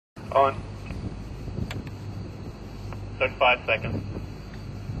On. Took 5 seconds.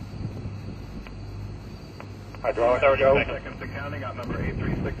 Hydraulic 30 go. seconds to counting on number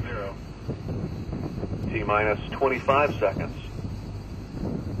 8360. T-minus 25 seconds.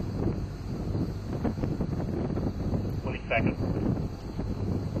 20 seconds.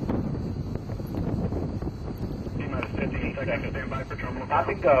 T-minus 15 seconds. Stand by for terminal.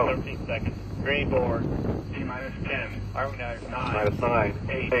 Copy, go. 13 seconds. Green board. T-minus 10. Army 9. Minus 9,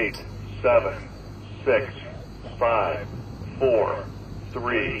 8, 7, 6, 5, 4,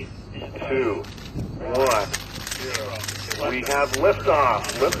 3, 2, 1. We have liftoff.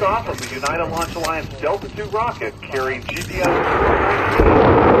 Liftoff of the United Launch Alliance Delta II rocket carrying GPS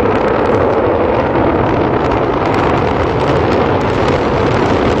 2R-19.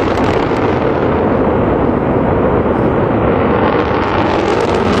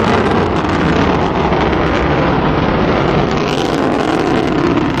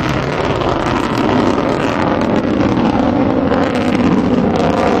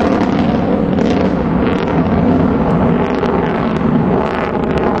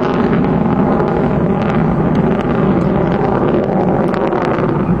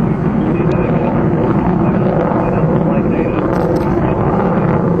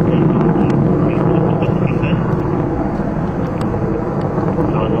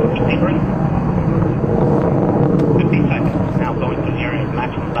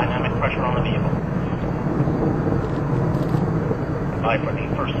 For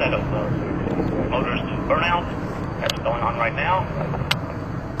the first set of motors to burn out. That's going on right now.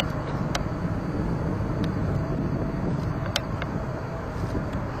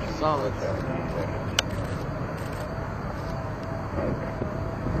 Solid.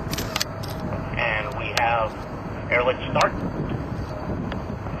 And we have airlet start.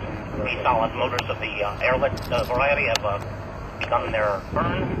 The solid motors of the airlet variety have begun their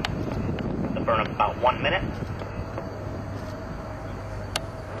burn. The burn of about 1 minute.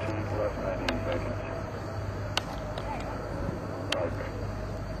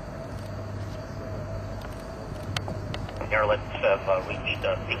 Airlets have reached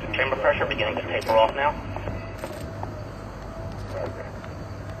peak chamber pressure, beginning to taper off now.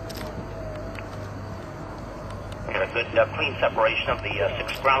 Got a good clean separation of the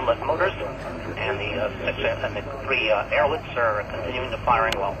 6 groundlet motors, and the 3 airlets are continuing to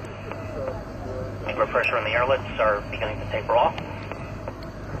firing well. Chamber pressure in the airlets are beginning to taper off.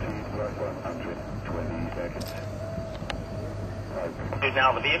 120 seconds. Speed now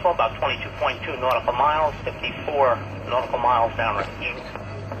of the vehicle, about 22.2 nautical miles, 54 nautical miles downrange.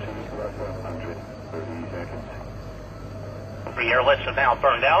 130 seconds. 3 airlets are now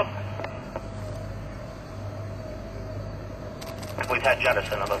burned out. We've had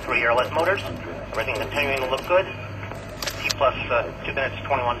jettison of the 3 airlet motors. Everything continuing to look good. T plus 2 minutes,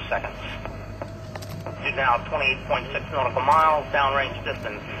 21 seconds. Speed now 28.6 nautical miles, downrange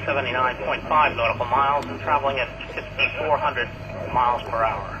distance 79.5 nautical miles, and traveling at 5,400 miles per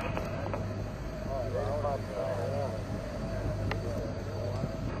hour.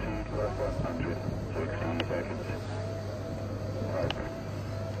 T plus 160 seconds.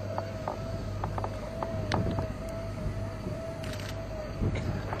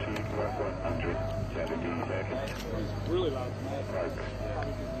 T plus 170 seconds. It's really loud.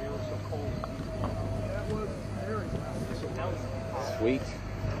 Sweet. T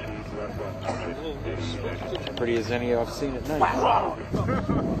plus 150 seconds. Pretty as any I've seen at night. Wow.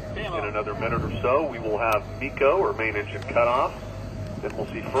 In another minute or so, we will have MECO, or main engine cutoff. Then we'll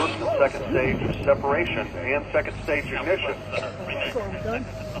see first and second stage separation and second stage ignition. Main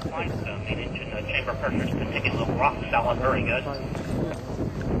engine chamber pressure is continuing to look rock solid, very good.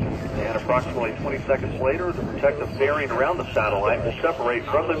 And approximately 20 seconds later, the protective bearing around the satellite will separate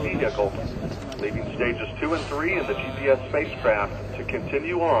from the vehicle, leaving stages 2 and 3 in the GPS spacecraft to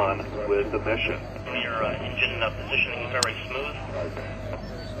continue on with the mission. Your engine positioning is very smooth.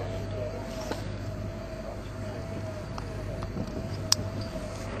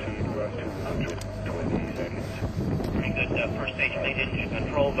 T plus 220 seconds. Pretty good first stage main engine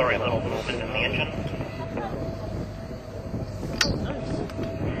control, very little movement in the engine.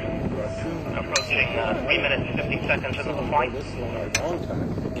 Approaching 3 minutes, 50 seconds into the flight.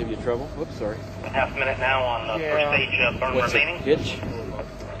 Give you trouble? Whoops, sorry. Half minute now on first stage burn What's remaining. it? Hitch?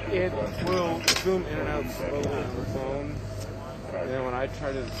 It will zoom in and out slowly on the phone. And then when I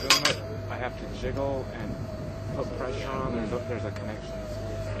try to zoom it, I have to jiggle and put pressure on. There's a connection.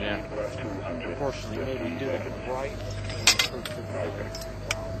 Yeah. Unfortunately, maybe do it right.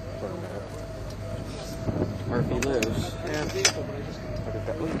 Murphy lives. And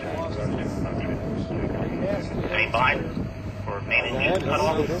Stay by for main That engine is cut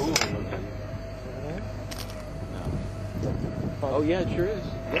off. so cool. Oh yeah, it sure is.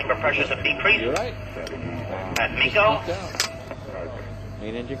 Chamber pressures have decreased. You're right. At Just MECO, peeked out.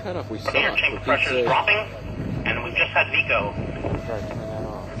 Main engine cutoff. We saw air it. chamber For pressure Pete's is sake. dropping, and we've just had VECO. Try to turn that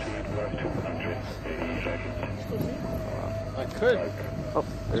off. I could. Oh,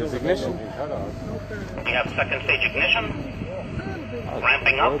 there's ignition. We have second stage ignition,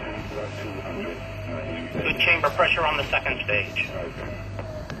 ramping up. Good chamber pressure on the second stage.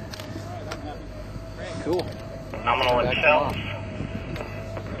 Cool. Nominal Back accels.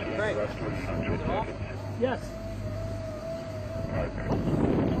 Great. Yes.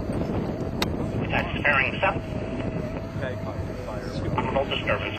 That's fairing SEP. Okay, caught fire. Nominal disturbance.